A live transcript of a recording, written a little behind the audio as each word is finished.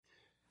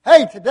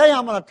Okay, today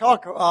I'm going to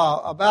talk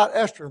about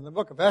Esther, in the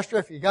book of Esther.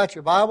 If you got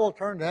your Bible,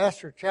 turn to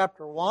Esther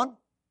chapter 1.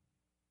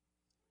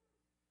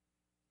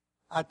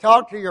 I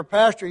talked to your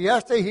pastor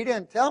yesterday. He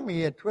didn't tell me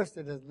he had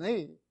twisted his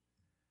knee.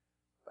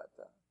 But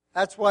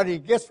that's what he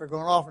gets for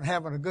going off and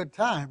having a good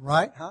time,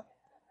 right? Huh?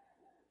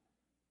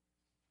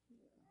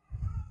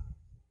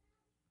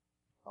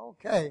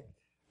 Okay.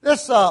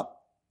 This the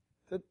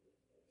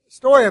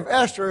story of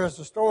Esther is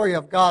the story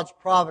of God's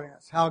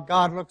providence, how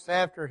God looks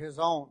after His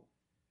own,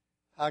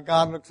 how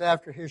God looks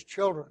after His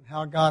children,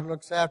 how God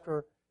looks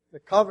after the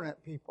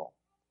covenant people,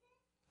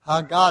 how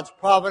God's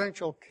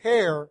providential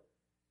care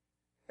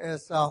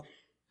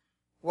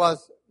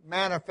was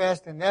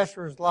manifest in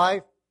Esther's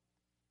life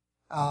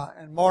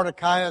and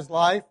Mordecai's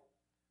life,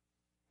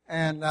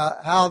 and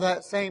how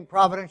that same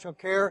providential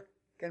care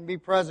can be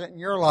present in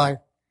your life.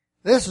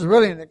 This is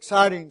really an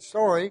exciting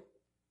story,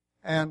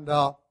 and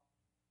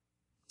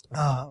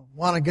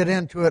want to get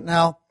into it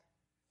now.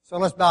 So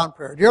let's bow in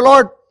prayer. Dear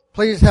Lord,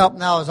 please help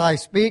now as I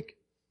speak.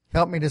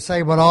 Help me to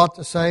say what I ought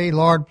to say.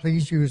 Lord,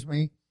 please use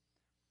me.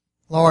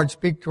 Lord,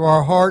 speak to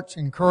our hearts.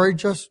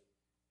 Encourage us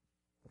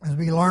as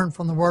we learn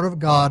from the Word of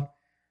God.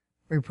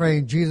 We pray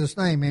in Jesus'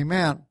 name.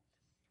 Amen.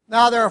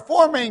 Now, there are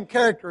four main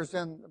characters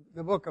in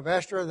the book of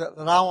Esther that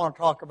I want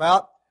to talk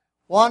about.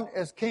 One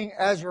is King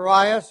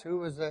Ahasuerus, who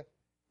was a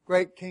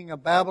great king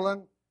of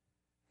Babylon.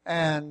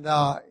 And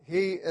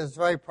he is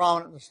very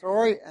prominent in the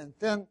story. And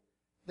then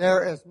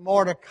there is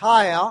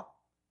Mordecai.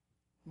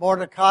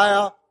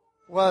 Mordecai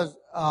was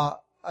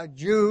a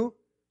Jew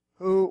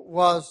who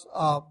was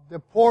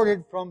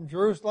deported from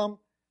Jerusalem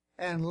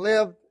and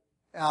lived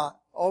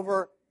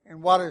over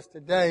in what is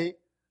today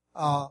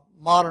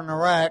modern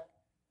Iraq.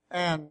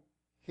 And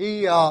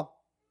he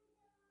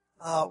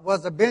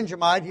was a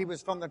Benjamite. He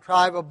was from the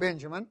tribe of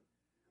Benjamin,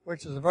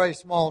 which is a very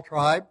small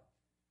tribe.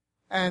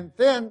 And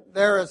then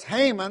there is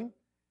Haman.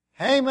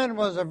 Haman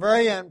was a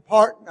very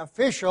important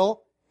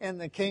official in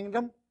the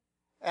kingdom.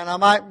 And I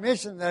might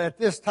mention that at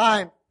this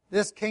time,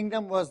 this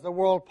kingdom was the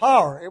world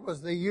power. It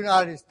was the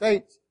United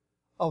States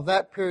of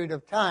that period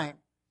of time.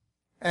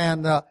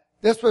 And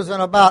this was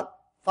in about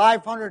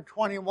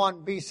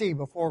 521 BC,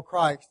 before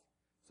Christ.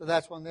 So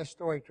that's when this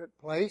story took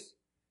place.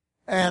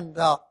 And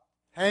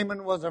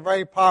Haman was a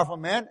very powerful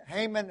man.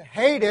 Haman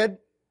hated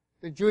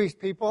the Jewish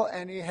people,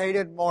 and he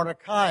hated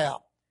Mordecai.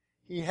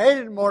 He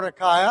hated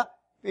Mordecai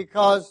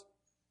because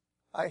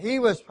he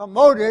was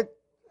promoted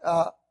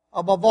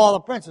above all the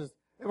princes.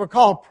 They were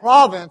called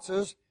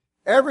provinces.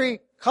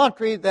 Every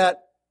country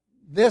that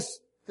this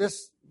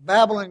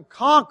Babylon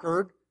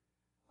conquered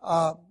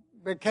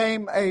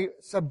became a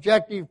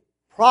subjective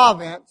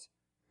province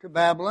to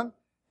Babylon,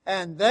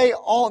 and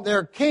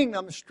their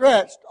kingdom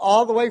stretched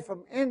all the way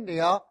from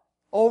India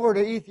over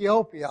to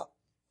Ethiopia.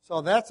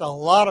 So that's a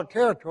lot of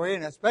territory,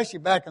 and especially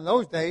back in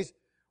those days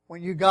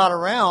when you got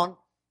around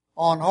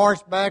on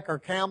horseback or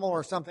camel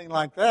or something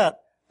like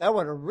that, that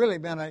would have really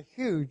been a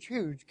huge,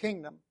 huge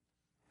kingdom.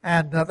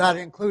 And that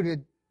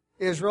included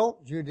Israel,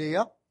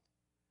 Judea.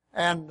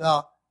 And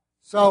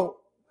so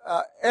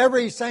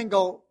every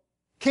single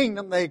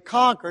kingdom they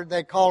conquered,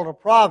 they called a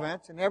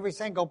province. And every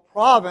single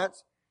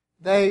province,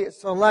 they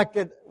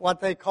selected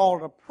what they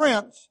called a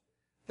prince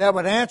that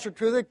would answer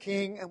to the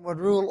king and would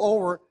rule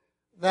over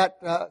that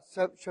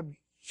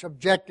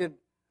subjected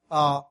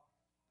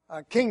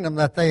kingdom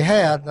that they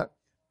had.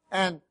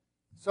 And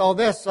so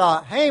this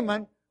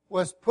Haman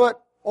was put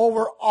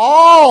over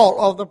all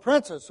of the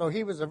princes. So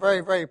he was a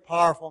very, very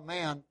powerful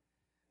man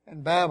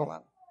in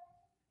Babylon.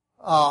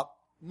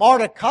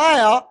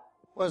 Mordecai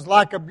was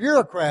like a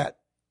bureaucrat.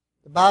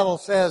 The Bible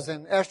says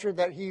in Esther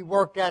that he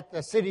worked at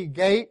the city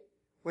gate,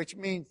 which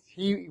means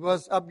he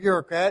was a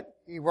bureaucrat.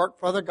 He worked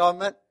for the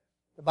government.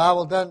 The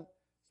Bible doesn't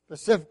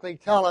specifically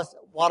tell us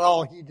what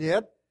all he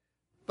did,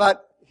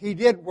 but he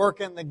did work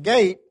in the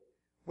gate,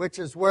 which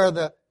is where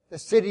the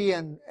city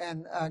and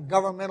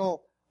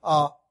governmental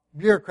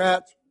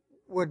bureaucrats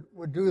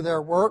would do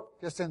their work,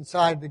 just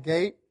inside the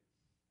gate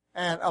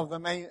and of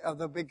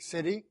the big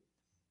city.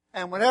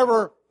 And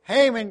whenever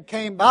Haman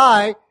came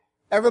by,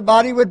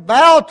 everybody would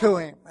bow to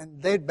him,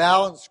 and they'd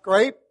bow and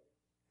scrape,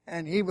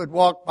 and he would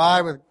walk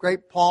by with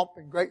great pomp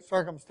and great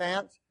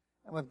circumstance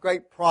and with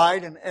great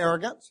pride and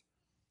arrogance.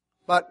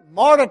 But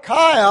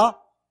Mordecai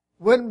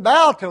wouldn't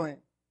bow to him,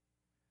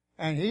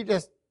 and he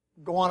just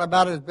go on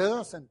about his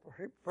business and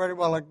pretty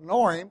well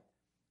ignore him.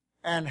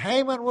 And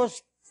Haman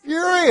was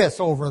furious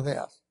over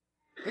this.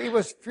 He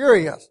was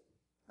furious.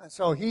 And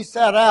so he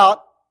set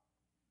out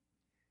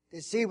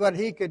to see what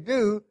he could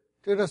do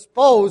to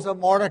dispose of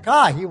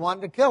Mordecai. He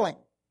wanted to kill him.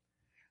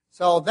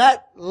 So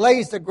that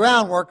lays the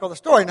groundwork of the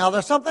story. Now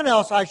there's something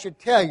else I should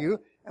tell you,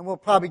 and we'll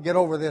probably get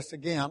over this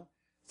again.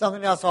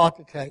 Something else I ought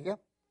to tell you.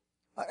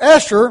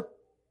 Esther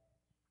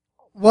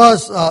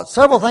was,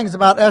 several things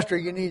about Esther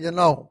you need to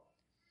know.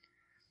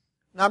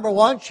 Number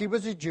one, she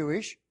was a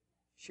Jewish.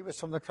 She was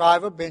from the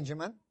tribe of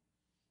Benjamin.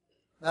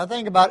 Another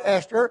thing about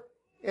Esther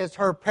is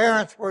her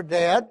parents were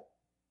dead.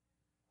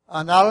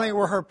 Not only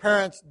were her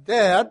parents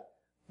dead,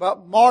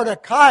 but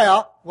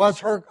Mordecai was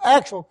her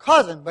actual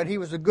cousin, but he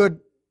was a good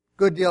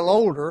good deal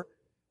older.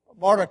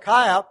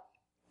 Mordecai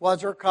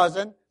was her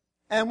cousin.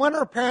 And when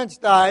her parents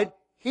died,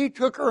 he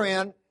took her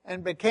in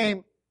and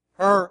became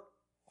her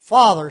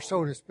father,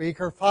 so to speak,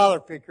 her father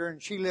figure,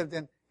 and she lived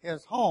in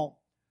his home.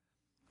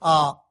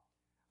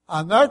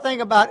 Another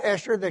thing about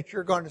Esther that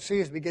you're going to see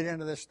as we get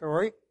into this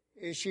story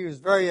is she was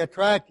very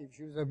attractive.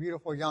 She was a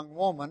beautiful young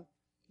woman,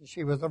 and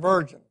she was a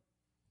virgin.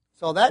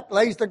 So that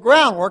lays the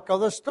groundwork of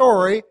the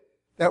story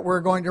that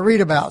we're going to read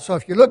about. So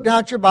if you look down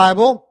at your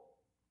Bible,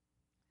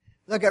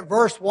 look at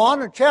verse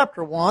 1 of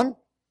chapter 1.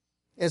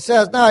 It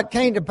says, "Now it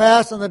came to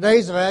pass in the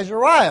days of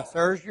Azariah."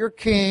 There's your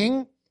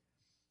king.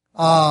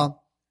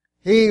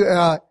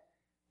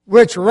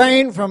 Which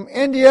reigned from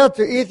India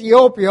to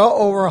Ethiopia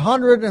over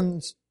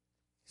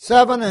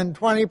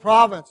 127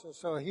 provinces.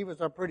 So he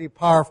was a pretty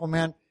powerful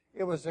man.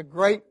 It was a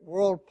great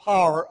world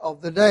power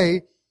of the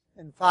day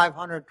in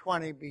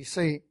 520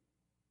 BC.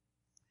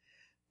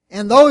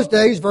 In those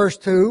days, verse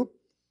 2,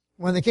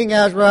 when the king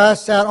Azariah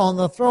sat on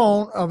the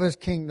throne of his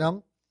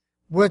kingdom,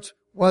 which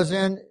was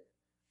in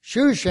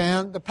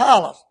Shushan, the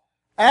palace.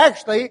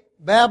 Actually,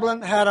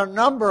 Babylon had a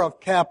number of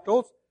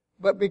capitals,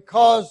 but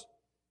because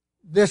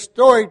this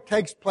story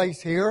takes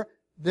place here,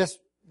 this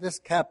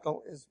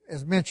capital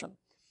is mentioned.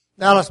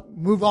 Now let's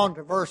move on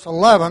to verse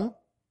 11.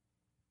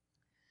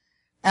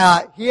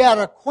 He had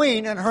a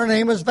queen, and her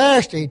name was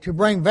Vashti, to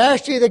bring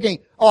Vashti the king.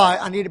 Oh,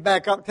 I need to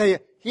back up and tell you,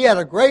 he had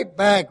a great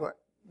banquet,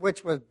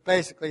 which was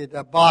basically a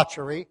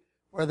debauchery,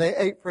 where they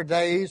ate for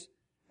days.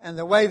 And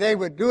the way they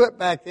would do it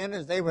back then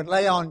is they would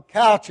lay on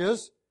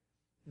couches,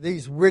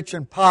 these rich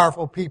and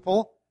powerful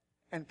people,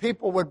 and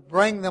people would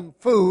bring them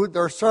food,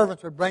 their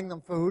servants would bring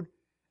them food,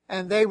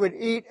 and they would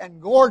eat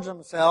and gorge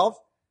themselves.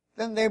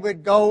 Then they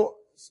would go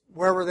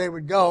wherever they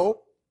would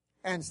go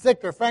and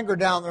stick their finger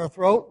down their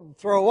throat and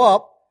throw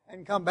up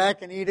and come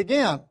back and eat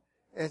again.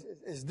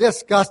 It's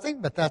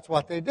disgusting, but that's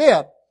what they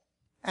did.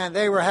 And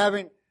they were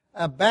having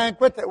a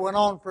banquet that went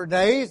on for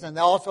days, and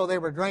also they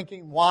were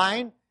drinking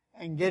wine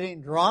and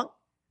getting drunk.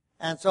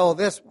 And so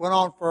this went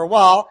on for a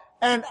while.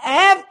 And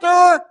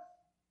after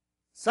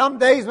some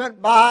days went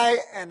by,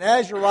 and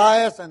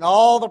Azariah and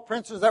all the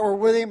princes that were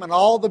with him and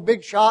all the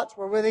big shots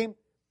were with him,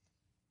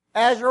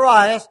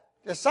 Azariah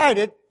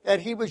decided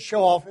that he would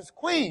show off his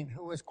queen,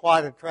 who was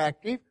quite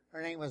attractive.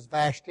 Her name was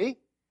Vashti.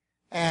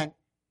 And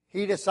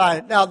he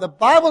decided. Now, the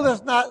Bible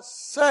does not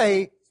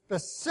say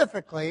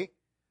specifically,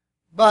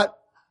 but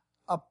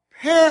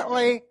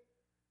apparently,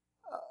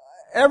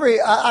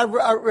 I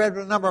read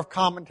a number of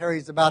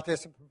commentaries about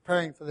this in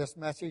preparing for this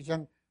message,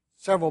 and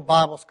several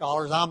Bible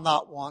scholars. I'm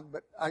not one,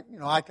 but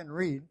I can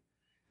read.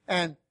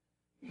 And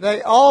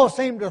they all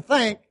seem to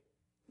think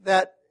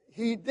that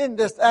he didn't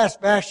just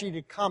ask Vashti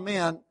to come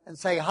in and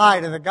say hi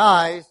to the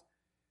guys,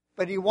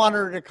 but he wanted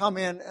her to come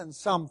in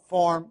some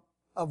form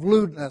of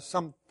lewdness,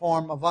 some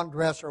form of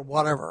undress or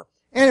whatever.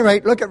 At any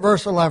rate, look at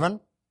verse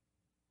 11.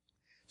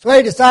 So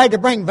he decided to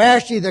bring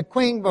Vashti the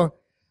queen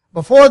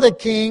before the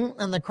king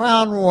and the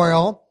crown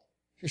royal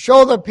to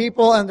show the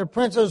people and the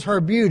princes her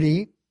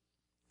beauty,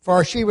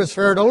 for she was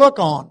fair to look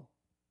on.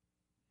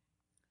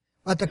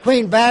 But the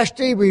queen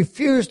Vashti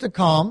refused to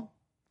come.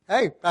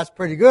 Hey, that's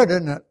pretty good,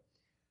 isn't it?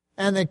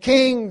 And the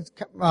king,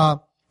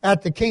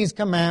 at the king's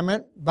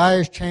commandment by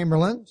his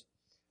chamberlains,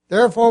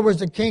 therefore was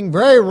the king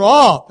very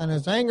wroth, and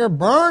his anger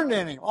burned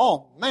in him.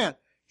 Oh man,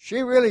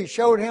 she really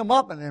showed him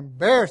up and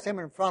embarrassed him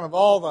in front of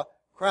all the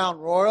crown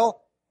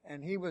royal,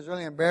 and he was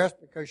really embarrassed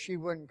because she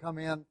wouldn't come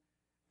in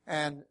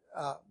and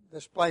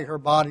display her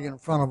body in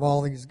front of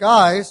all these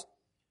guys.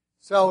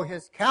 So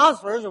his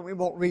counselors, and we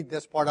won't read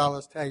this part, I'll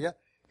just tell you,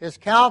 his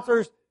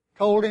counselors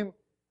told him,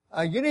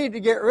 you need to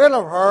get rid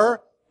of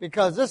her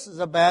because this is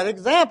a bad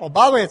example.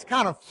 By the way, it's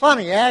kind of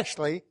funny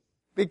actually,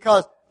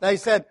 because they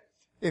said,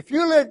 if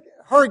you let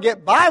her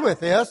get by with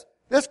this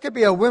could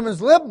be a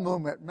women's lib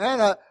movement,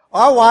 man.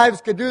 Our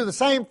wives could do the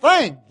same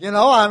thing,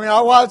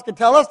 our wives could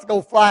tell us to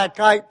go fly a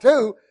kite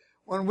too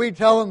when we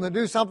tell them to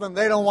do something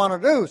they don't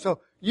want to do. So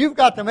you've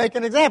got to make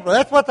an example.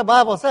 That's what the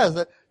Bible says,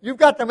 that you've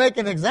got to make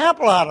an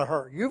example out of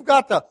her. You've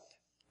got to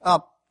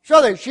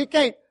show that she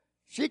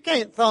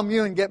can't thumb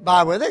you and get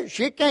by with it.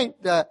 She can't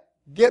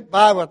get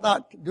by with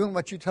not doing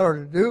what you tell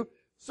her to do.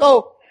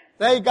 So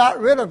they got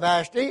rid of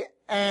Vashti,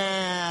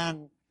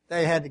 and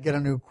they had to get a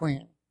new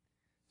queen.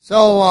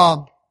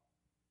 So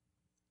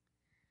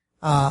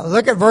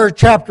look at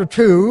chapter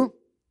 2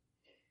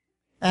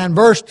 and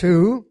verse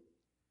 2.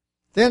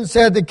 Then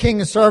said the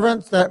king's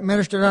servants that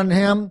ministered unto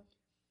him,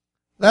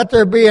 let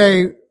there be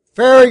a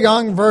fair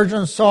young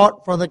virgin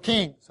sought for the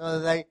king. So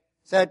they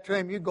said to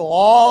him, you go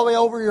all the way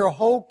over your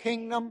whole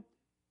kingdom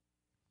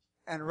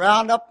and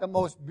round up the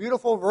most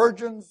beautiful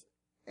virgins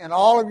in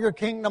all of your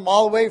kingdom,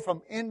 all the way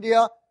from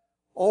India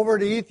over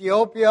to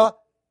Ethiopia.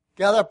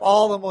 Gather up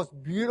all the most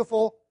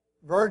beautiful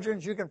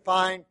virgins you can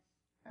find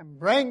and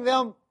bring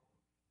them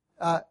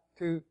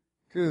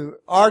to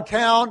our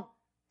town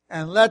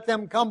and let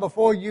them come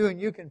before you,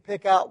 and you can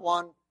pick out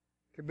one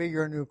to be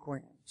your new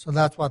queen. So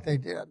that's what they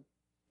did.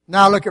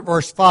 Now look at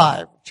verse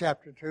 5,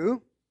 chapter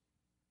 2.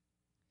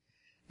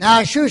 Now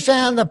in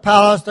Shushan the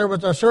palace there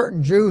was a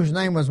certain Jew whose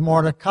name was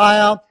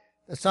Mordecai,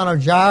 the son of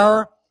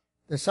Jair,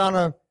 the son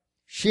of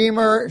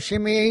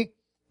Shimei,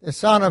 the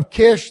son of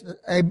Kish,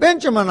 a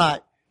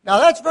Benjaminite. Now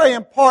that's very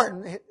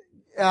important.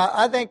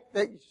 I think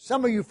that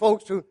some of you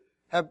folks who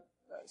have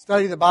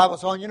studied the Bible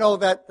so on, you know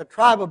that the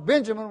tribe of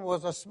Benjamin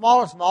was the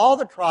smallest of all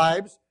the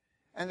tribes,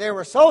 and they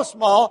were so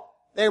small,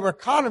 they were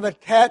kind of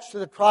attached to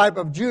the tribe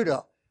of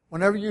Judah.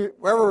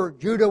 Wherever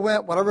Judah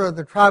went, whatever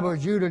the tribe of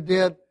Judah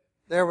did,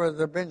 there were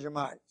the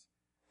Benjamites.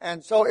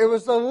 And so it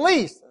was the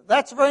least.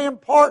 That's very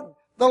important.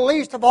 The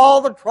least of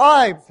all the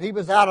tribes. He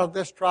was out of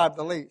this tribe,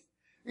 the least.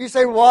 You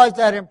say, well, why is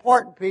that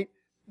important, Pete?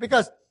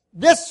 Because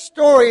this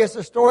story is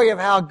the story of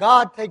how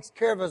God takes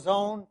care of His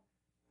own,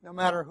 no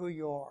matter who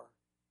you are.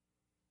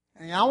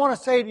 And I want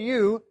to say to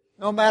you,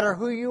 no matter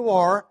who you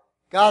are,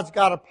 God's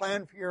got a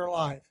plan for your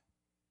life.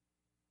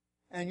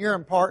 And you're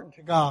important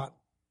to God.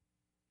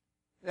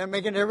 Does that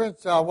make a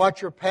difference?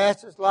 What your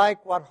past is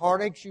like, what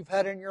heartaches you've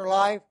had in your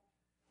life,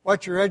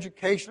 what your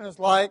education is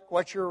like,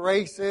 what your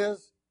race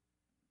is,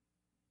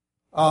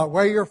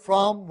 where you're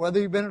from, whether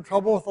you've been in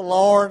trouble with the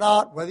law or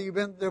not, whether you've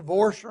been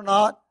divorced or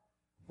not,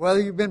 whether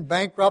you've been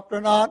bankrupt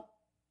or not.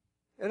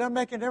 It doesn't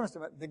make a difference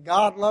to it. That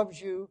God loves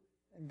you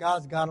and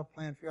God's got a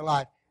plan for your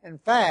life. In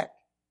fact,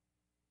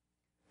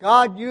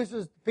 God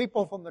uses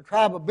people from the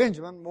tribe of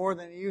Benjamin more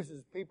than He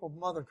uses people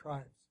from other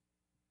tribes.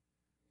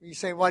 You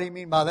say, what do you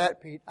mean by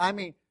that, Pete? I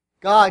mean,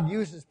 God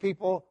uses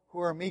people who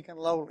are meek and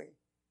lowly.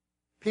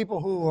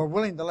 People who are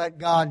willing to let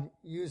God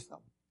use them.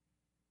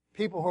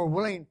 People who are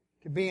willing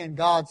to be in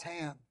God's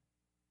hand.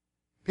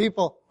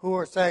 People who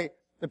are,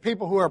 the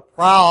people who are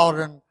proud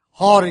and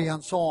haughty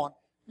and so on.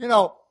 You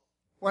know,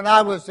 when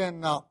I was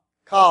in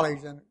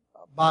college and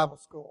Bible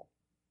school,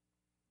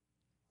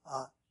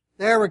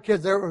 there were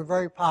kids that were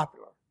very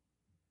popular.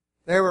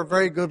 They were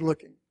very good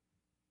looking.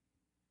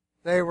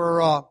 They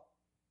were,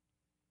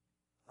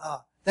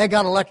 they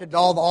got elected to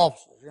all the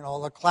offices, you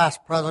know, the class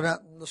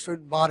president and the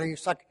student body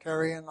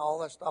secretary and all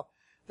that stuff.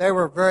 They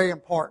were very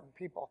important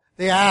people.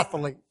 The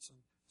athletes and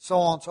so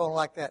on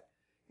like that.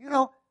 You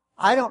know,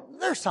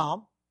 there's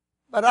some,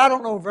 but I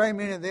don't know very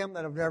many of them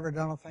that have ever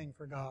done a thing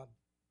for God.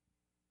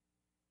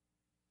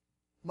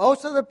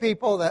 Most of the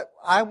people that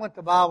I went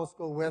to Bible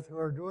school with who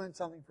are doing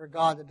something for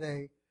God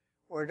today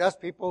were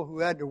just people who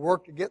had to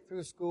work to get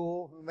through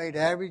school, who made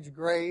average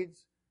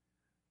grades,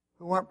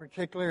 who weren't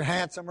particularly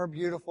handsome or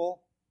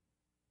beautiful,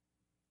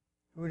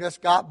 who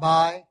just got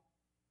by,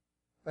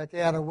 but they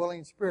had a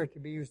willing spirit to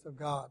be used of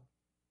God.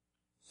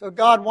 So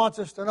God wants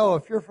us to know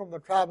if you're from the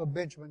tribe of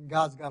Benjamin,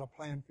 God's got a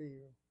plan for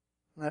you.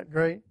 Isn't that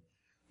great?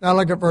 Now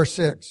look at verse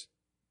 6.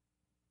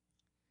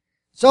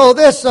 So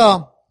this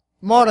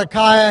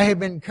Mordecai had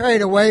been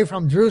carried away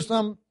from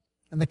Jerusalem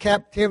in the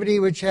captivity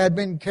which had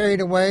been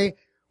carried away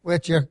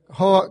with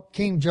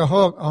King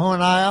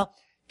Jehoniah,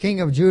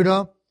 king of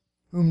Judah,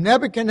 whom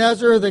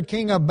Nebuchadnezzar, the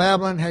king of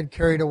Babylon, had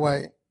carried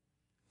away.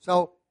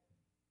 So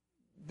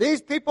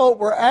these people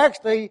were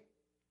actually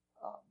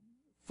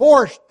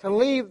forced to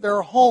leave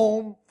their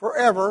home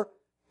forever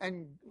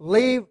and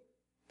leave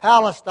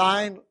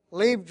Palestine,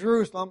 leave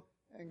Jerusalem,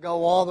 and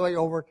go all the way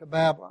over to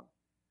Babylon.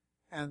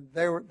 And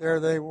there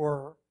they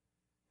were.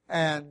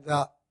 And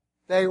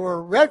they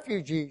were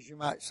refugees, you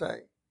might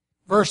say.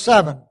 Verse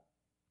 7.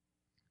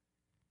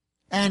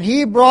 And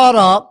he brought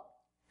up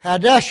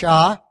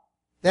Hadashah,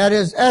 that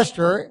is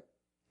Esther,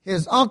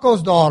 his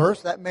uncle's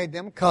daughters, that made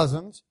them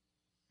cousins,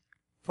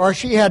 for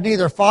she had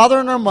neither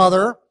father nor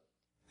mother,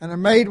 and her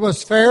maid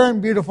was fair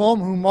and beautiful,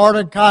 whom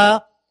Mordecai,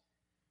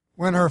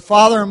 when her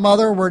father and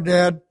mother were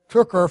dead,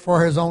 took her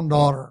for his own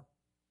daughter.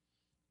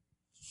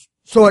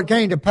 So it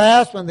came to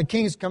pass, when the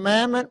king's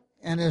commandment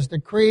and his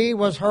decree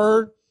was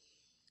heard,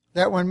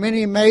 that when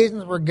many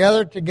maidens were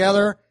gathered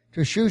together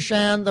to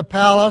Shushan the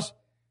palace,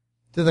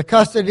 to the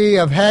custody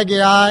of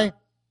Haggai,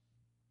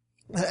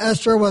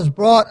 Esther was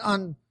brought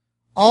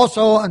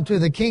also unto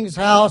the king's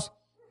house,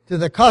 to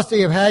the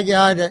custody of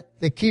Haggai,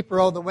 the keeper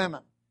of the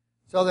women.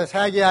 So this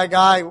Haggai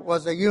guy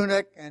was a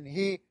eunuch, and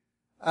he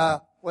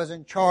was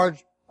in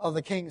charge of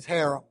the king's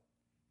harem.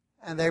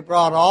 And they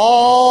brought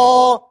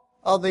all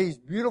of these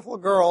beautiful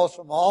girls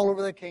from all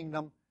over the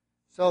kingdom,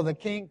 so the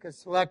king could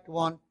select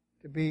one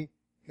to be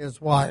his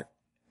wife.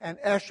 And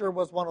Esther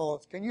was one of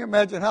those. Can you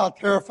imagine how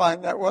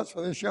terrifying that was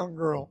for this young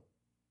girl?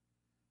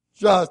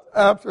 Just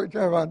absolutely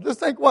terrifying. Just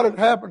think what had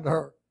happened to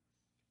her.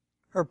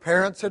 Her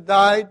parents had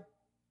died.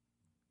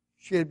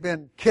 She had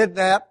been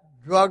kidnapped,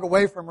 drugged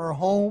away from her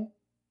home.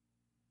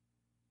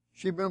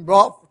 She'd been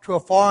brought to a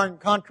foreign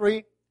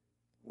country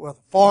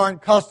with foreign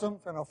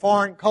customs and a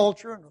foreign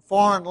culture and a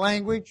foreign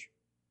language.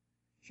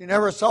 She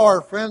never saw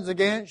her friends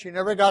again. She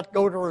never got to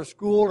go to her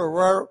school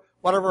or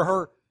whatever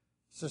her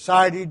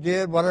society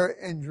did, whatever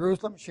in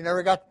Jerusalem. She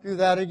never got to do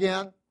that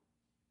again.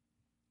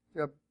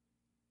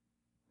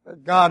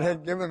 But God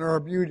had given her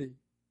a beauty.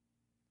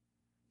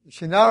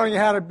 She not only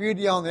had a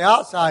beauty on the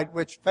outside,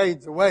 which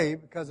fades away,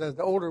 because as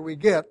the older we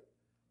get,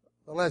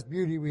 the less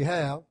beauty we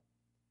have,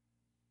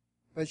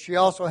 but she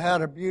also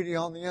had a beauty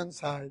on the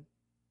inside.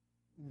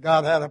 And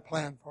God had a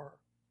plan for her.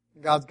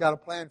 God's got a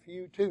plan for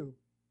you too.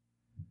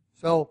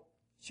 So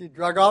she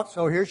drug off.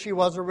 So here she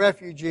was, a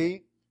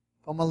refugee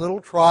from a little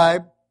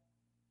tribe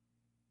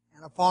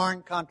in a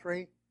foreign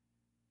country.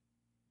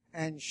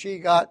 And she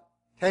got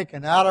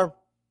taken out of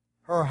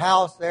her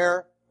house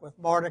there with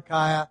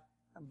Mordecai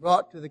and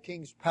brought to the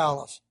king's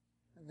palace.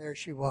 And there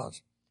she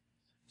was.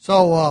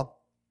 So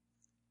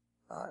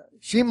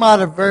she might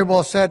have very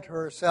well said to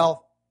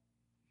herself,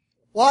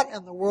 what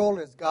in the world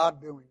is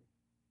God doing?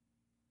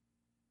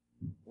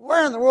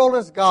 Where in the world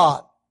is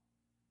God?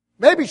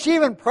 Maybe she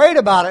even prayed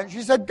about it. And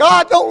she said,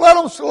 God, don't let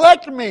them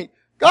select me.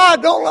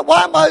 God,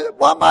 why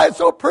am I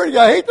so pretty?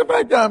 I hate the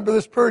fact that I'm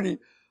this pretty.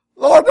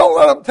 Lord, don't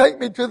let them take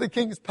me to the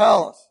king's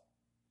palace.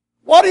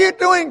 What are you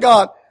doing,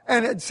 God?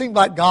 And it seemed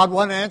like God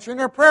wasn't answering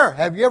her prayer.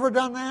 Have you ever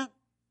done that?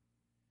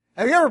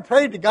 Have you ever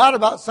prayed to God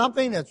about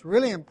something that's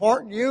really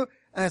important to you,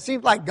 and it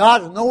seems like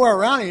God is nowhere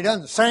around? He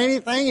doesn't say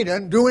anything. He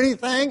doesn't do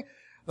anything.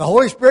 The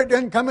Holy Spirit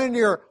doesn't come into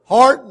your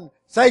heart and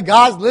say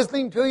God's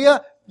listening to you.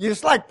 You're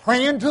just like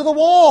praying to the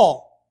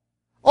wall.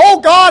 Oh,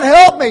 God,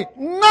 help me.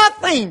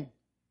 Nothing.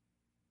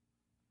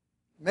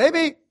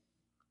 Maybe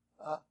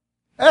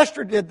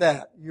Esther did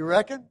that, you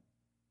reckon?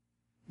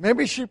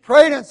 Maybe she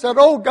prayed and said,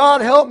 oh,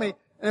 God, help me.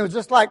 And it was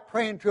just like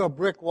praying to a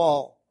brick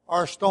wall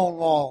or a stone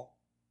wall.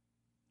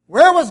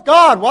 Where was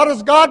God? What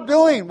is God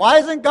doing? Why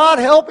isn't God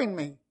helping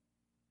me?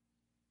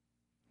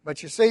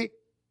 But you see,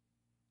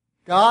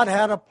 God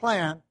had a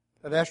plan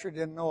that Esther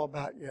didn't know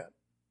about yet.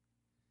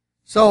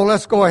 So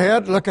let's go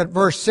ahead, look at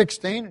verse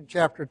 16 in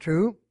chapter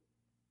 2.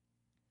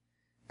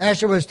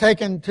 Esther was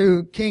taken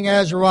to King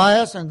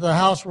Ahasuerus and the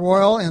house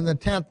royal in the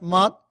 10th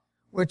month,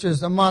 which is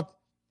the month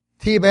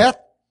Tebeth,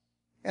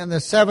 in the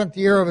 7th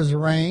year of his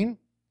reign.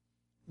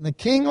 And the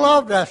king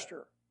loved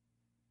Esther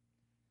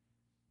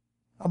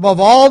above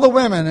all the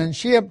women, and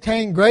she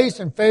obtained grace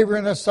and favor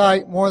in his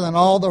sight more than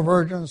all the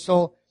virgins.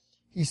 So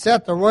he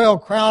set the royal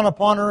crown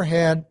upon her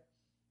head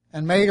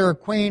and made her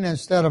queen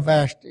instead of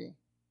Vashti.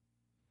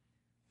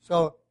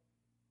 So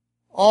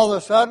all of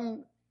a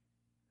sudden,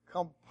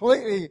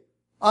 completely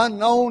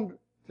unknown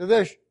to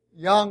this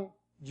young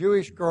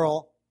Jewish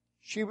girl,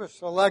 she was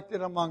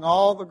selected among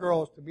all the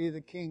girls to be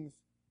the king's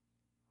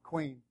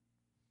queen.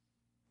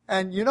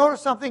 And you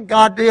notice something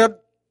God did?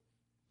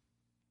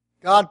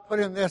 God put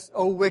in this,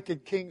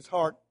 wicked king's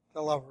heart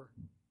to love her.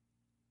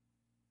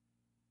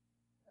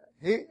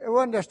 It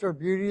wasn't just her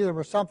beauty, there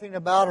was something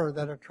about her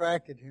that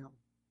attracted him.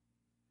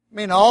 I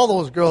mean, all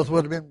those girls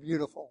would have been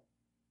beautiful.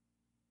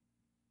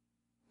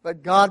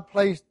 But God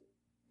placed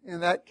in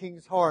that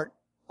king's heart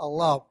a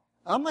love.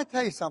 I'm going to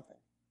tell you something.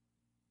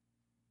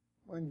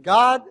 When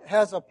God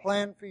has a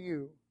plan for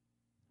you,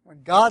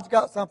 when God's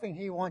got something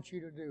He wants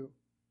you to do,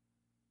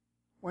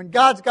 when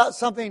God's got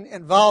something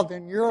involved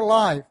in your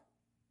life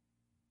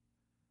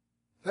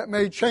that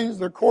may change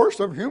the course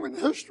of human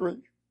history,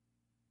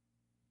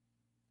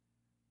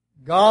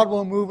 God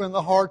will move in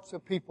the hearts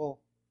of people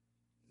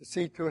to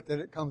see to it that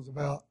it comes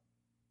about.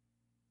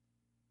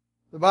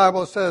 The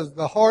Bible says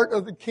the heart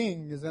of the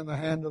king is in the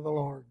hand of the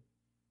Lord.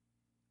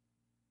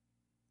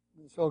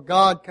 And so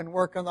God can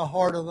work in the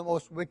heart of the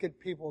most wicked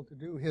people to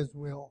do His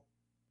will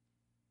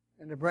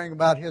and to bring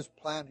about His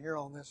plan here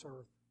on this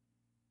earth.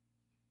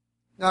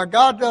 Now,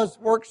 God does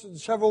works in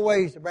several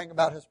ways to bring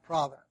about His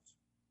providence.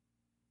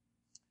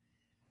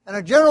 In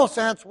a general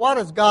sense, what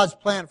is God's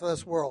plan for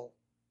this world?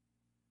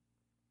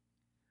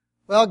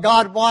 Well,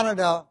 God wanted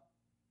a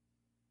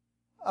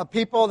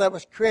people that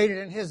was created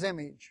in His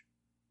image.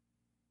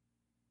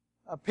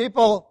 A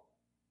people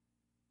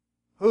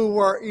who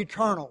were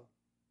eternal.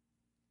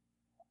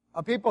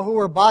 A people who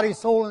were body,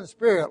 soul, and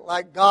spirit,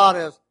 like God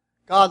is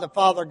God the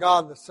Father,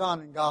 God the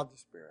Son, and God the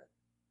Spirit.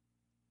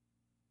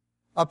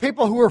 A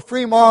people who are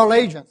free moral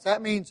agents.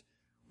 That means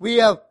we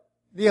have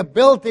the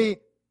ability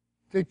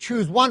to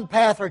choose one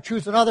path or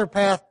choose another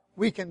path.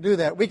 We can do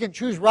that. We can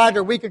choose right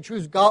or we can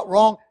choose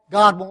wrong.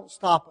 God won't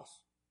stop us.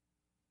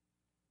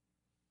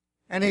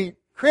 And He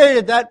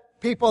created that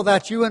people,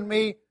 that's you and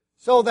me,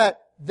 so that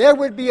there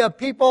would be a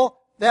people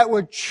that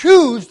would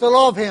choose to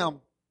love Him.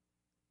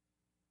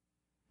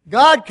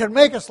 God can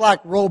make us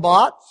like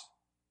robots,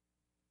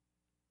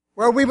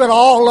 where we would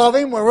all love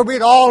Him, where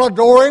we'd all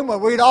adore Him, where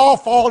we'd all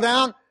fall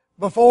down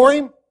before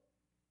Him.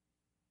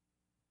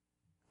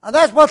 And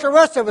that's what the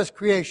rest of His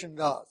creation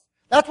does.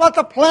 That's what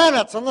the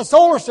planets and the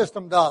solar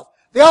system does.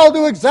 They all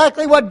do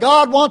exactly what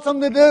God wants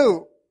them to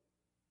do.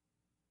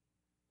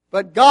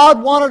 But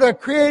God wanted a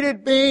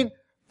created being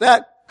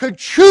that could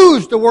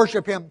choose to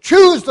worship Him,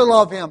 choose to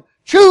love Him,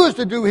 choose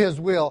to do His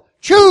will,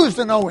 choose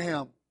to know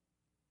Him,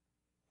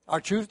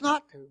 or choose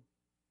not to.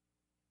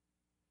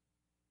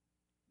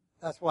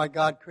 That's why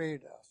God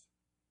created us.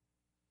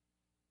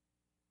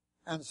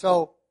 And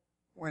so,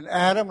 when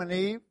Adam and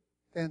Eve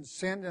then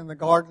sinned in the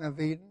Garden of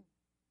Eden,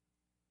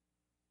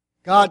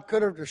 God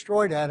could have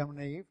destroyed Adam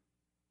and Eve.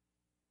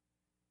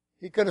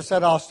 He could have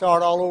said, I'll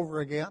start all over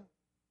again.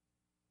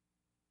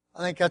 I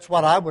think that's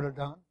what I would have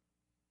done.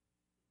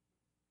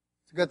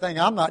 It's a good thing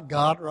I'm not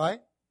God,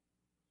 right?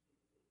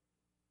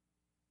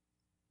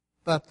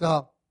 But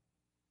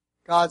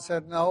God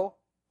said, no,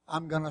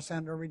 I'm going to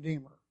send a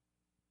Redeemer.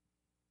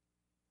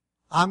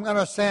 I'm going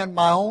to send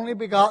my only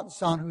begotten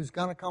Son who's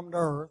going to come to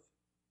earth.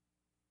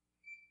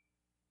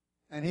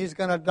 And He's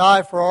going to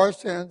die for our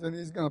sins, and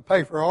He's going to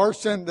pay for our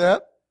sin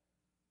debt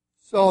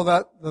so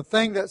that the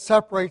thing that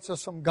separates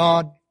us from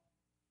God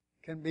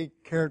can be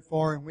cared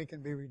for and we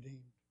can be redeemed.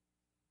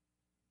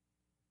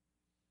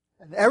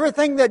 And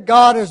everything that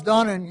God has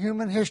done in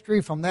human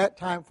history from that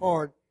time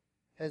forward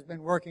has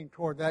been working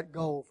toward that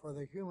goal for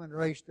the human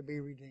race to be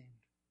redeemed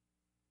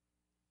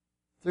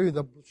through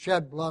the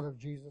shed blood of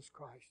Jesus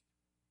Christ.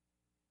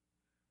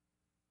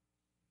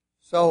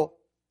 So,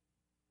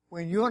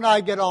 when you and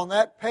I get on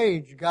that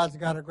page, God's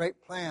got a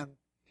great plan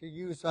to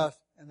use us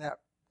in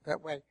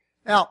that way.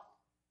 Now,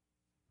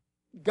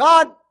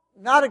 God,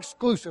 not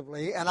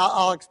exclusively, and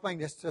I'll explain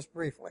this just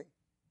briefly.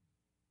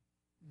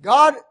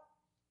 God,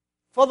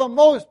 for the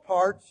most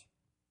part,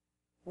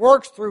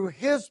 works through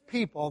His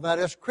people, that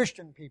is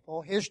Christian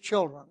people, His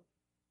children,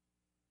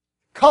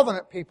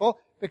 covenant people,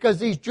 because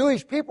these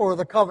Jewish people are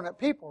the covenant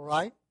people,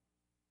 right?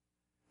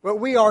 But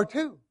we are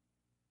too.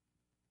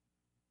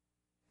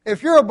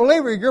 If you're a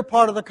believer, you're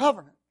part of the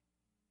covenant.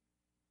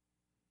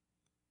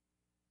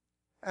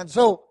 And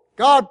so,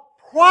 God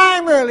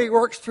primarily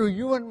works through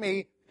you and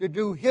me to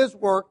do His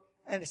work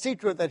and to see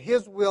to it that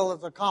His will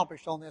is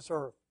accomplished on this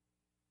earth.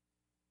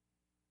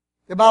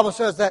 The Bible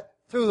says that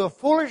through the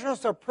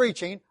foolishness of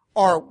preaching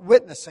or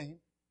witnessing,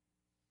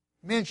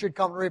 men should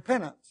come to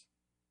repentance.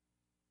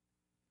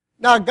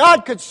 Now,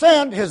 God could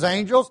send His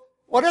angels.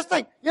 Well, just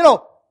think,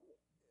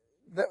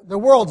 the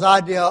world's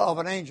idea of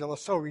an angel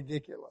is so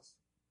ridiculous.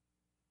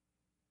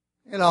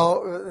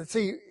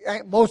 See,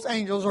 most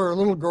angels are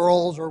little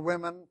girls or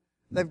women.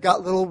 They've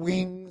got little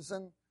wings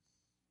and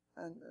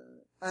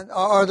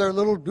are they're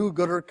little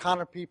do-gooder kind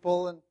of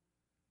people.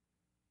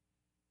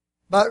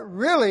 But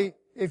really,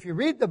 if you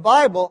read the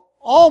Bible,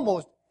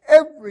 almost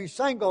every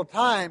single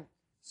time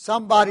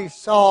somebody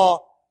saw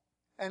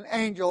an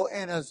angel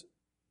in his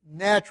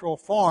natural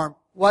form,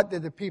 what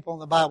did the people in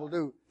the Bible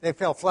do? They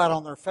fell flat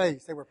on their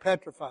face. They were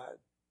petrified.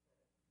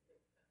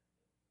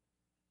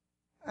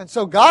 And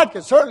so God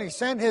could certainly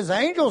send His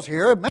angels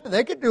here. Man,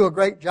 they could do a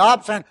great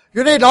job saying,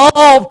 you need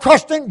all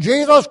trust in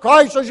Jesus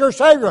Christ as your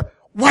Savior.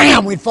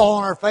 Wham! We'd fall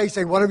on our face and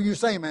say, whatever you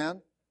say,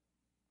 man.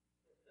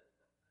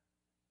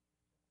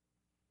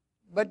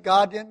 But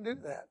God didn't do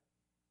that.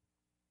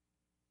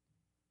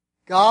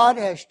 God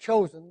has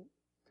chosen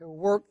to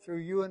work through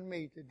you and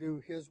me to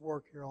do His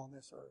work here on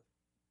this earth.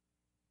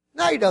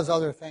 Now He does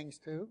other things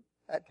too,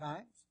 at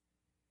times.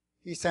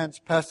 He sends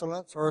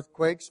pestilence,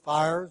 earthquakes,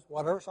 fires,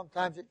 whatever.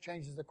 Sometimes it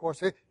changes the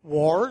course of history.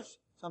 Wars.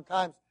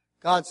 Sometimes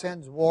God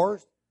sends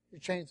wars to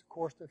change the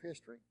course of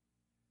history.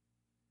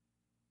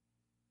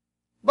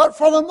 But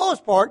for the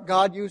most part,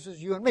 God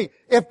uses you and me.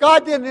 If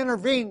God didn't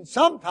intervene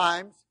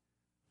sometimes,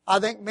 I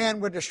think men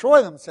would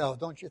destroy themselves,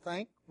 don't you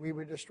think? We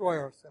would destroy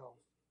ourselves.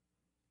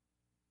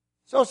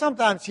 So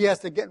sometimes He has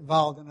to get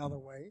involved in other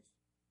ways.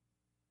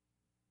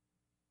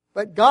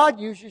 But God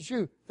uses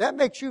you. That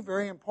makes you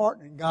very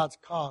important in God's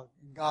cause,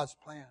 in God's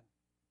plan.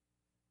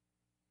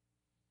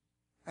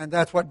 And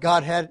that's what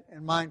God had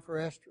in mind for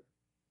Esther.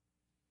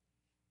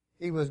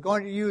 He was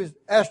going to use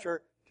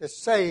Esther to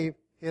save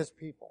His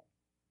people.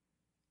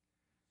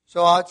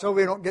 So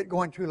we don't get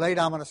going too late,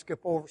 I'm going to skip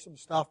over some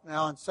stuff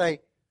now and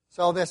say,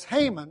 so this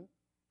Haman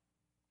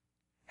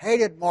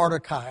hated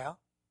Mordecai,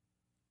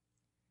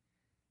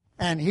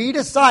 and he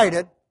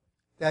decided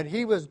that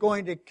he was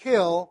going to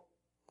kill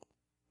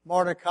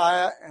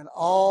Mordecai and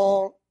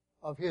all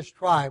of his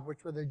tribe,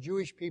 which were the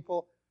Jewish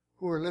people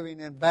who were living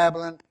in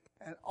Babylon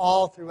and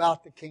all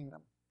throughout the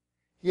kingdom.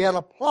 He had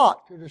a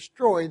plot to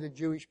destroy the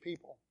Jewish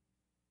people.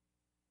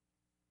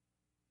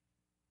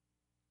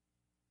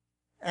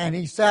 And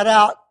he set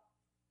out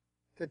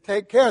to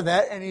take care of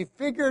that, and he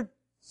figured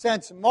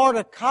since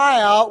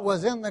Mordecai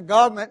was in the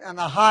government in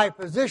a high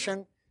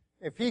position,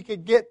 if he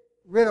could get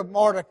rid of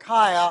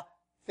Mordecai,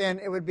 then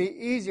it would be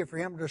easier for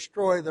him to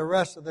destroy the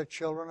rest of the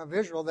children of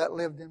Israel that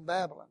lived in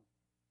Babylon.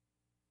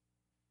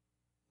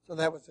 So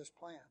that was his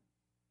plan.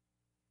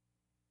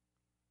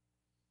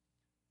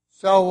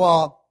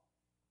 So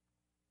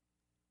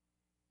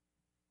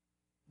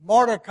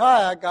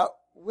Mordecai got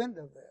wind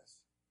of this.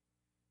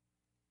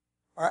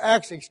 Or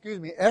actually,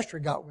 Esther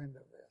got wind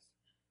of this.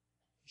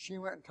 She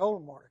went and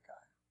told Mordecai.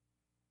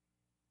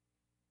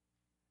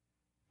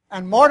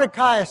 And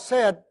Mordecai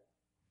said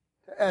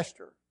to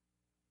Esther,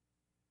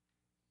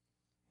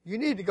 you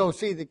need to go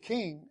see the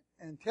king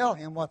and tell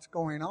him what's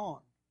going on.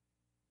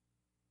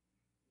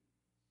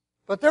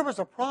 But there was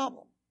a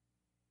problem.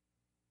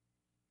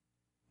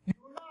 You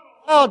were not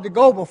allowed to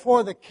go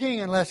before the king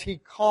unless he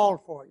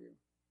called for you.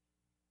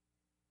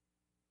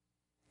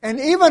 And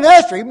even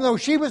Esther, even though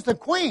she was the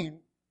queen,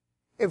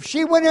 if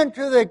she went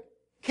into the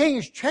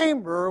king's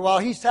chamber while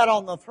he sat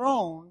on the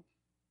throne,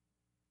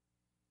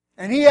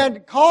 and he had to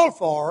call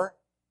for her,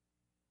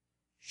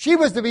 she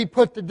was to be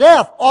put to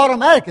death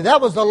automatically.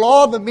 That was the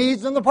law of the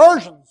Medes and the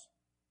Persians.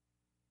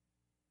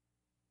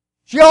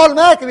 She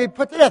automatically be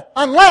put to death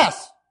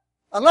unless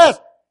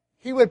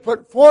he would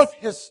put forth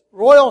his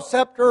royal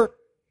scepter,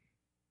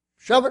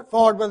 shove it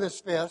forward with his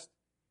fist,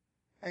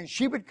 and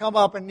she would come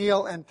up and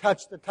kneel and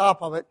touch the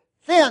top of it.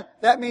 Then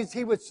that means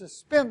he would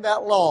suspend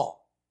that law.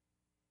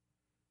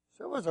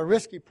 So it was a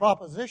risky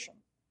proposition.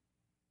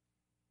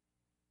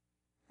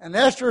 And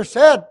Esther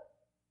said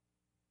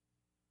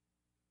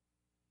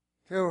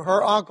to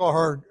her uncle,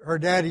 her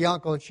daddy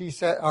uncle, she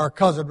said, or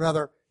cousin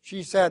rather,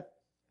 she said,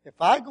 if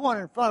I go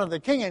in front of the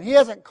king and he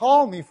hasn't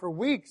called me for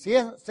weeks, he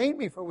hasn't seen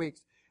me for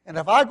weeks, and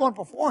if I go in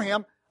before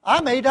him, I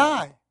may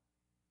die.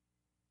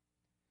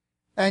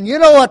 And you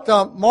know what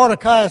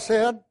Mordecai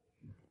said?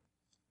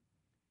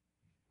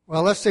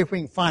 Well, let's see if we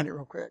can find it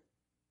real quick.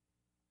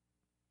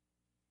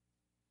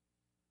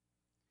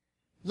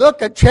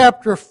 Look at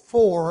chapter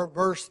 4,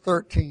 verse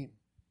 13.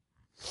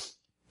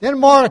 Then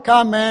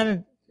Mordecai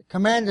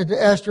commanded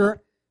to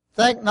Esther,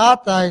 think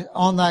not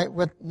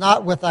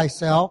with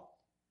thyself,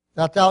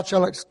 that thou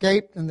shalt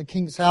escape in the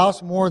king's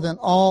house more than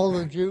all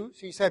the Jews.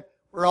 He said,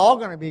 we're all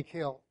going to be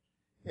killed.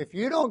 If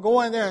you don't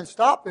go in there and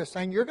stop this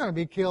thing, you're going to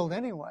be killed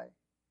anyway.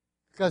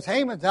 Because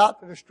Haman's out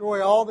to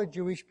destroy all the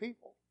Jewish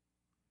people.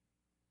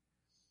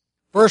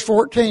 Verse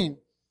 14,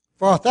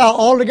 for if thou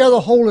altogether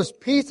holdest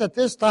peace at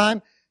this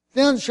time,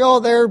 then shall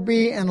there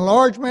be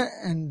enlargement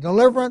and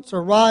deliverance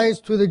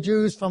arise to the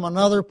Jews from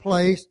another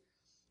place.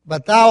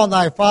 But thou and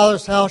thy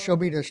father's house shall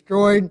be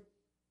destroyed.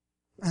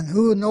 And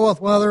who knoweth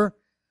whether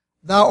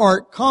thou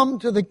art come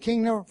to the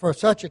kingdom for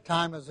such a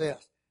time as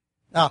this?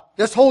 Now,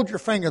 just hold your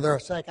finger there a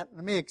second.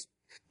 Let me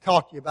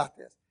talk to you about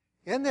this.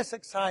 Isn't this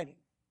exciting?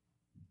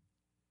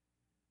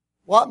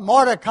 What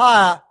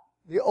Mordecai,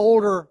 the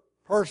older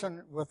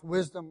person with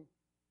wisdom,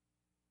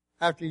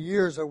 after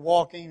years of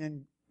walking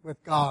in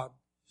with God,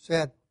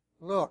 said,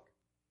 look,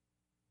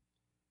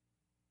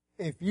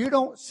 if you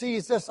don't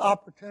seize this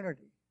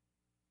opportunity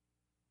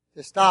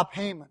to stop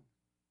Haman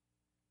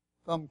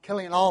from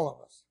killing all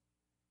of us,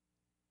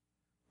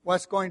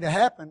 what's going to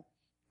happen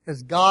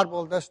is God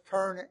will just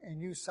turn it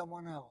and use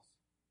someone else.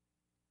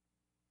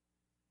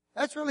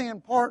 That's really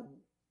important.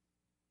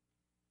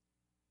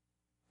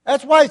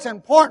 That's why it's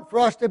important for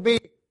us to be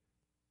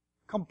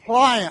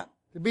compliant,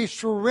 to be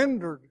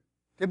surrendered,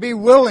 to be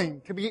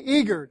willing, to be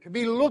eager, to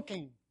be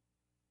looking,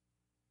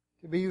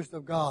 to be used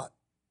of God.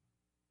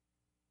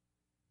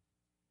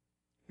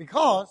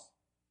 Because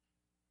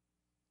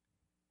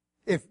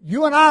if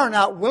you and I are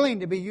not willing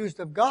to be used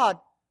of God,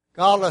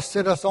 God will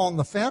sit us on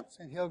the fence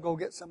and He'll go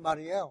get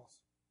somebody else.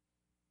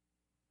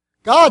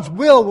 God's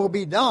will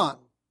be done.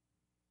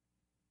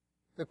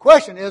 The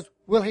question is,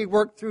 will He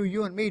work through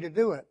you and me to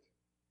do it?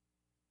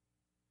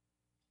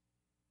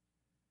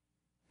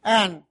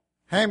 And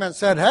Haman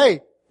said, hey,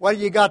 what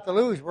do you got to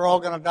lose? We're all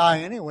going to die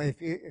anyway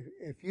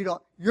if you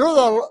don't. You're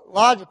the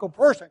logical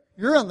person.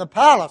 You're in the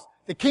palace.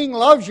 The king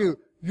loves you.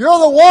 You're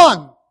the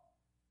one.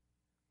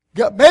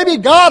 Maybe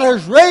God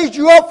has raised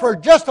you up for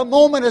just a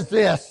moment as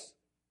this.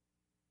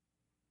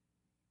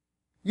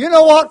 You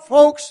know what,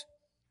 folks?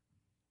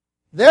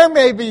 There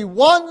may be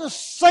one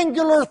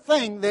singular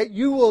thing that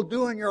you will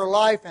do in your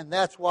life, and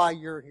that's why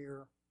you're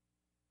here.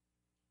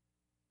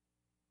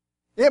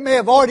 It may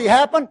have already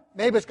happened.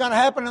 Maybe it's going to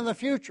happen in the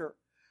future.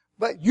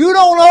 But you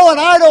don't know and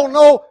I don't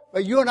know,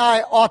 but you and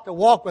I ought to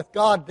walk with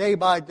God day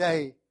by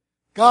day.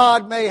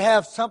 God may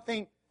have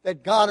something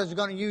that God is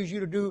going to use you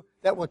to do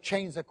that will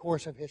change the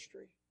course of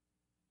history.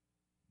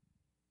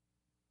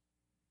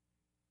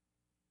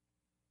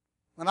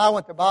 When I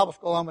went to Bible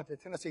school, I went to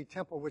Tennessee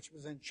Temple, which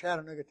was in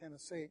Chattanooga,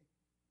 Tennessee.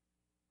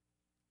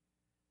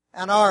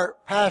 And our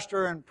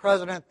pastor and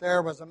president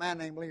there was a man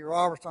named Lee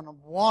Robertson, a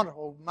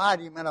wonderful,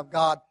 mighty man of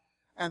God.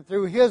 And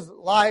through his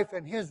life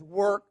and his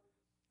work,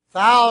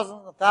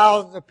 thousands and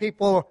thousands of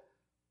people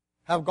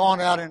have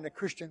gone out into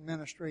Christian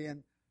ministry,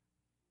 and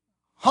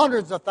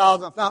hundreds of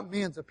thousands, if not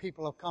millions of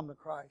people have come to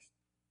Christ.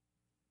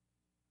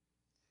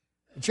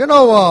 But you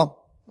know,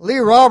 Lee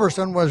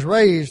Robertson was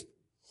raised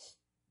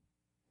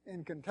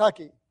in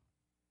Kentucky,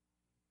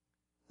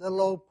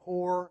 little old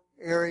poor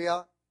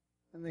area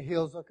in the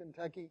hills of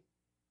Kentucky.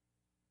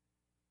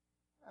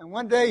 And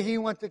one day he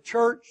went to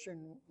church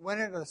and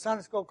went into the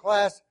Sunday school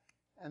class,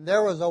 and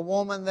there was a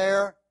woman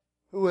there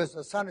who was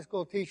a Sunday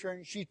school teacher,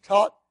 and she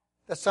taught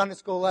the Sunday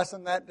school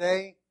lesson that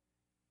day.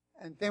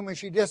 And then when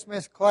she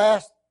dismissed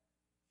class,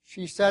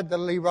 she said to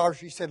Lee Roberts,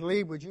 she said,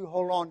 Lee, would you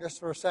hold on just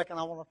for a second?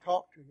 I want to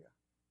talk to you.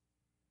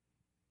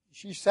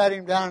 She sat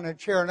him down in a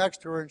chair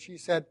next to her, and she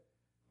said,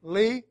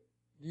 Lee,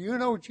 do you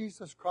know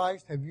Jesus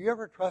Christ? Have you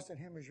ever trusted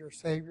Him as your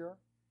Savior?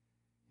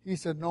 He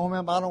said, no,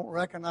 ma'am, I don't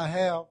reckon I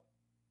have.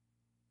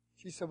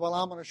 She said, well,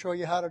 I'm going to show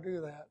you how to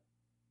do that.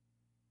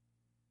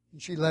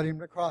 And she led him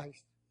to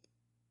Christ.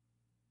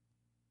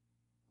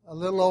 A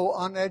little old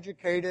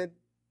uneducated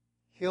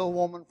hill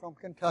woman from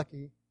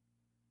Kentucky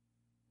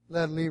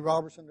led Lee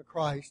Robertson to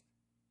Christ.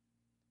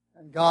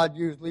 And God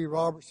used Lee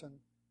Robertson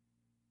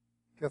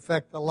to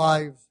affect the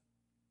lives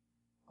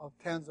of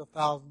tens of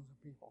thousands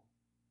of people.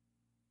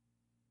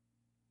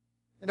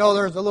 You know,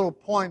 there's a little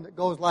poem that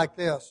goes like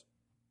this.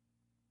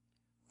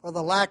 For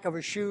the lack of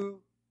a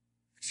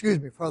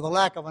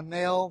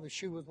nail, the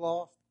shoe was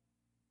lost.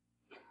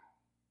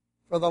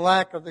 For the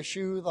lack of the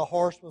shoe, the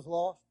horse was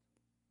lost.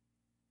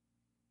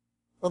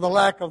 For the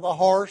lack of the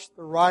horse,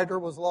 the rider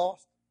was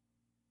lost.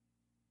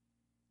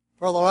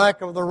 For the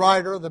lack of the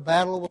rider, the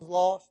battle was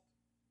lost.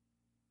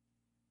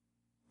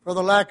 For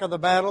the lack of the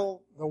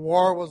battle, the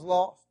war was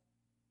lost.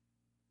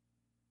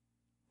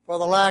 For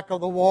the lack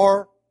of the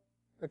war,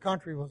 the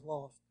country was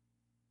lost.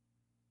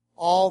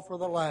 All for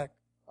the lack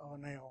of a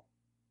nail.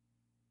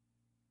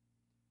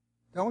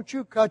 Don't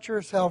you cut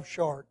yourself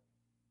short.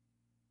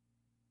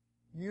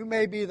 You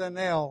may be the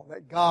nail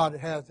that God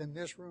has in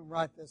this room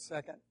right this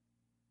second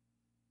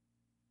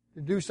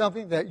to do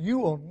something that you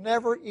will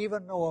never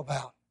even know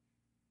about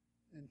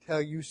until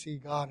you see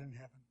God in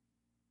heaven.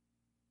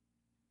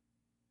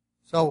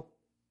 So,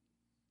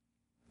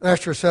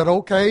 Esther said,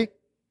 okay,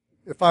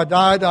 if I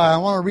die, I die. I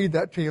want to read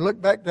that to you.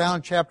 Look back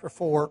down chapter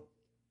 4,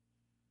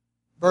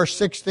 verse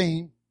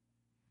 16.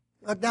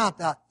 Look down at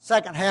the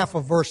second half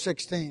of verse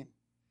 16.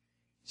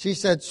 She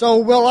said, so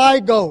will I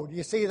go. Do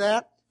you see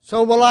that?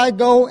 So will I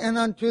go in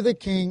unto the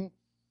king,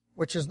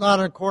 which is not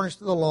in accordance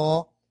to the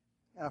law,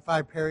 and if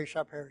I perish,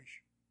 I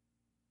perish.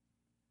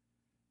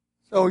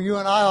 So you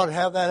and I ought to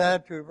have that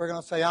attitude. We're going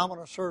to say, I'm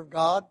going to serve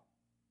God.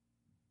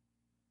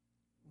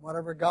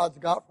 Whatever God's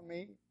got for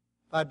me.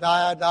 If I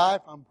die, I die.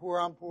 If I'm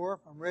poor, I'm poor.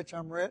 If I'm rich,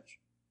 I'm rich.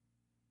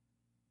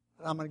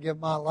 But I'm going to give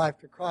my life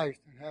to Christ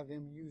and have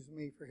Him use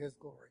me for His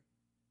glory.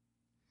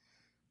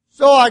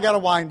 So I got to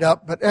wind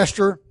up, but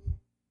Esther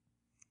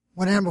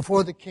went in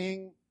before the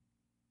king,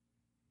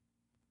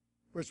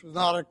 which was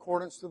not in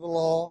accordance to the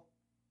law.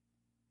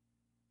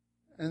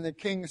 And the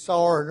king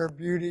saw her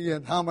beauty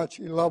and how much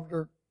he loved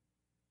her.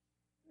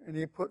 And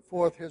he put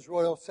forth his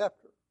royal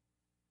scepter.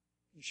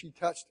 And she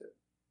touched it.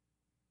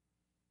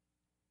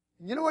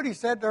 And you know what he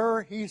said to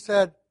her? He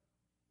said,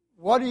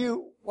 why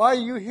are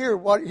you here?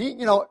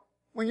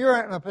 When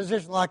you're in a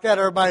position like that,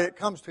 everybody that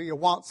comes to you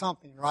wants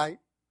something, right?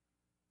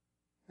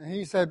 And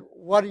he said,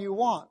 what do you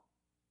want?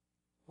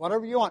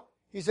 Whatever you want.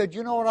 He said,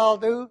 you know what I'll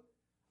do?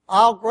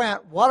 I'll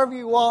grant whatever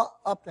you want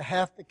up to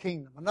half the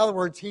kingdom. In other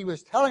words, he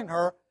was telling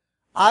her,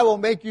 I will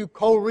make you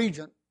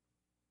co-regent.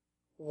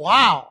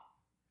 Wow.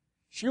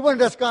 She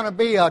wasn't just going to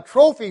be a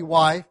trophy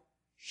wife.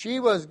 She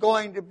was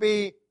going to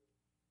be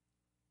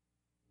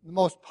the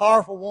most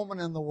powerful woman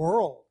in the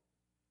world.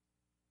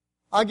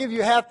 I'll give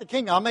you half the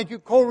kingdom. I'll make you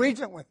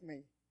co-regent with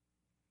me.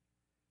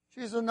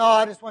 She said, no,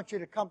 I just want you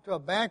to come to a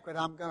banquet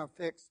I'm going to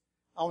fix.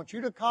 I want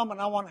you to come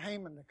and I want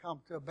Haman to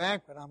come to a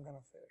banquet I'm going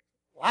to fix.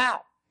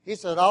 Wow. He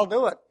said, I'll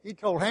do it. He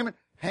told Haman.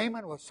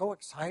 Haman was so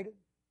excited.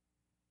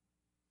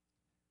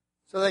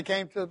 So they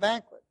came to the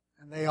banquet,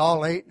 and they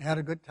all ate and had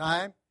a good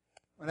time.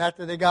 And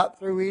after they got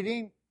through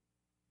eating,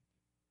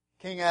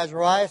 King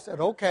Azariah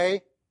said,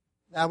 okay,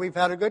 now we've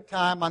had a good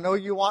time. I know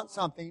you want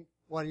something.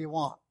 What do you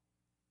want?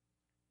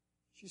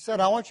 She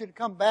said, I want you to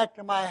come back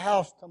to my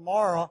house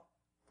tomorrow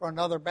for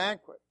another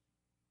banquet.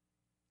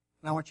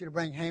 And I want you to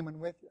bring Haman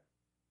with you.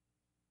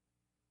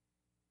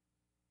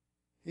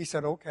 He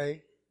said,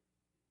 okay.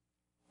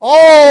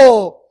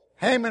 Oh,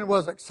 Haman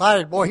was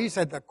excited. Boy, he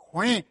said the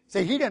queen.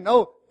 See, he didn't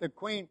know the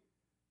queen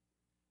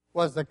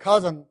was the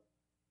cousin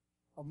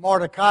of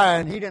Mordecai,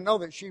 and he didn't know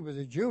that she was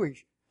a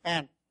Jewish.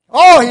 And,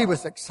 oh, he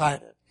was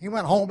excited. He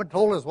went home and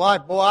told his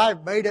wife, boy,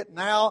 I've made it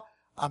now.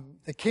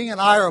 The king and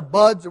I are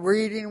buds. We're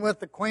eating with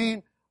the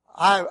queen.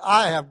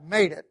 I have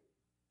made it.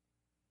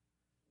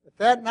 But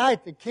that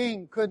night, the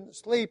king couldn't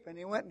sleep, and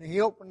he went and he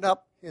opened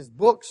up his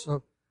books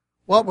of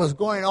what was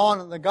going on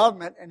in the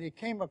government, and he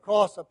came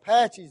across a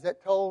passage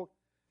that told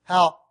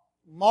how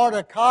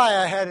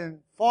Mordecai had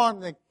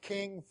informed the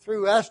king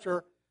through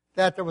Esther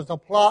that there was a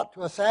plot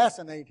to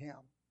assassinate him.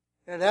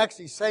 It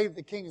actually saved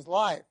the king's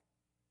life.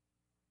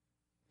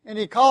 And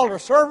he called her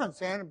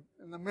servants in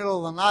the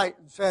middle of the night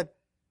and said,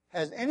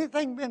 has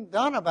anything been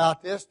done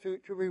about this to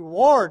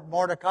reward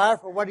Mordecai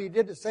for what he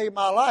did to save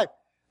my life?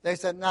 They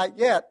said, not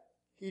yet.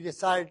 He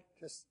decided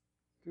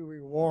to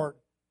reward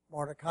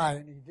Mordecai,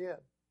 and he did.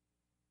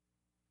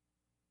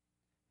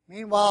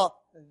 Meanwhile,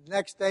 the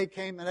next day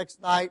came, the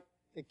next night,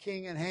 the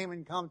king and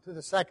Haman come to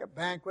the second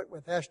banquet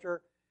with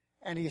Esther,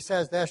 and he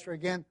says to Esther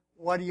again,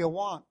 what do you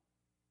want?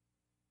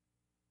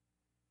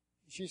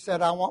 She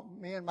said, I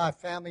want me and my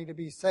family to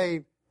be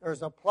saved.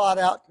 There's a plot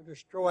out to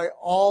destroy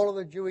all of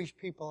the Jewish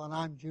people, and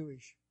I'm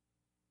Jewish.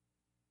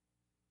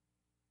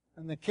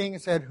 And the king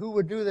said, who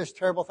would do this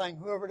terrible thing?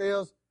 Whoever it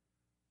is,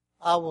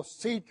 I will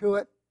see to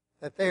it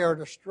that they are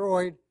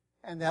destroyed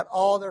and that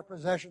all their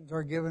possessions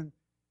are given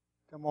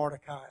to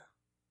Mordecai.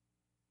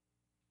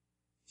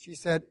 She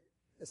said,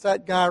 it's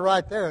that guy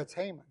right there. It's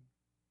Haman.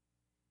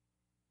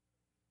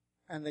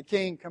 And the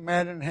king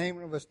commanded, and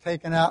Haman was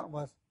taken out and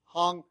was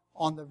hung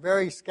on the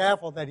very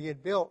scaffold that he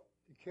had built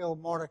to kill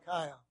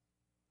Mordecai.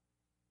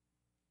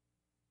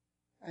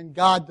 And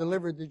God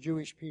delivered the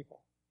Jewish people.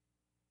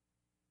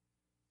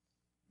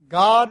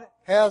 God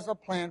has a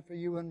plan for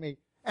you and me.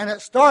 And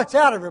it starts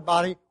out,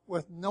 everybody,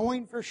 with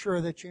knowing for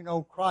sure that you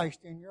know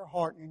Christ in your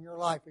heart and in your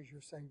life as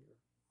your Savior.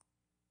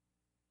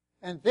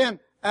 And then,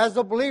 as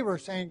a believer,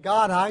 saying,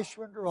 God, I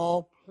surrender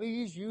all.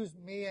 Please use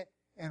me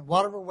in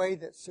whatever way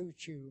that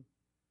suits you.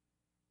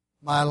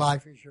 My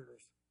life is yours.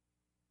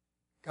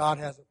 God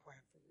has a plan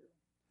for you.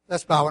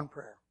 Let's bow in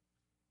prayer.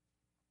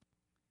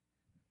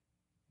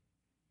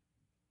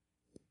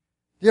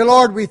 Dear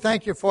Lord, we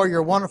thank you for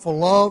your wonderful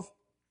love.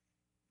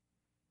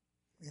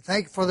 We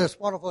thank you for this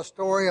wonderful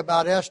story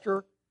about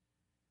Esther,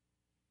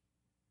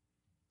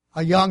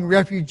 a young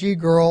refugee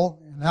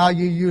girl, and how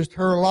you used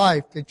her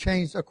life to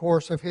change the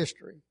course of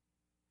history.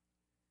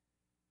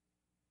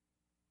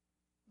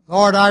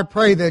 Lord, I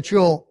pray that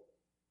you'll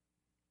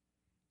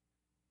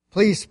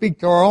please speak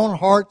to our own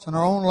hearts and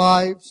our own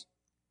lives.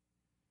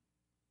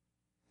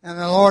 And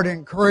the Lord,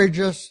 encourage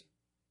us.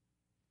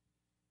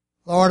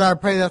 Lord, I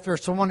pray that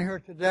there's someone here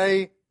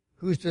today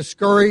who's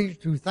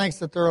discouraged, who thinks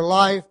that their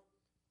life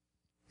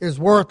is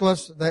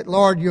worthless, that,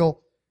 Lord,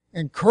 you'll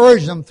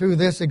encourage them through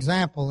this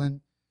example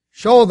and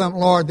show them,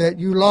 Lord, that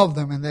you love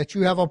them and that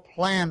you have a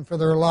plan for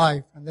their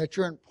life and that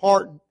you're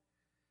important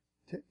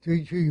to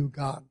you,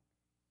 God.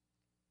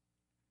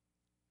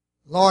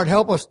 Lord,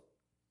 help us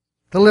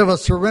to live a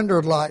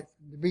surrendered life,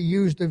 to be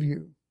used of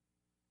you.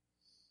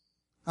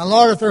 And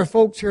Lord, if there are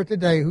folks here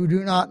today who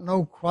do not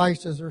know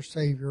Christ as their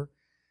Savior,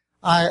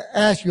 I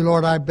ask you,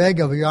 Lord, I beg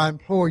of you, I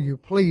implore you,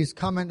 please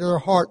come into their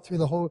heart through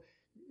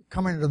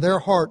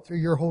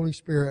your Holy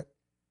Spirit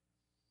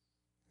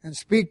and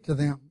speak to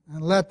them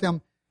and let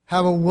them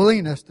have a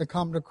willingness to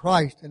come to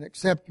Christ and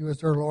accept you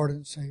as their Lord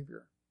and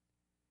Savior.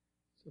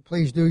 So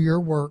please do your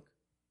work.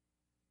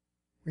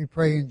 We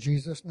pray in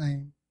Jesus'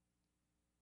 name.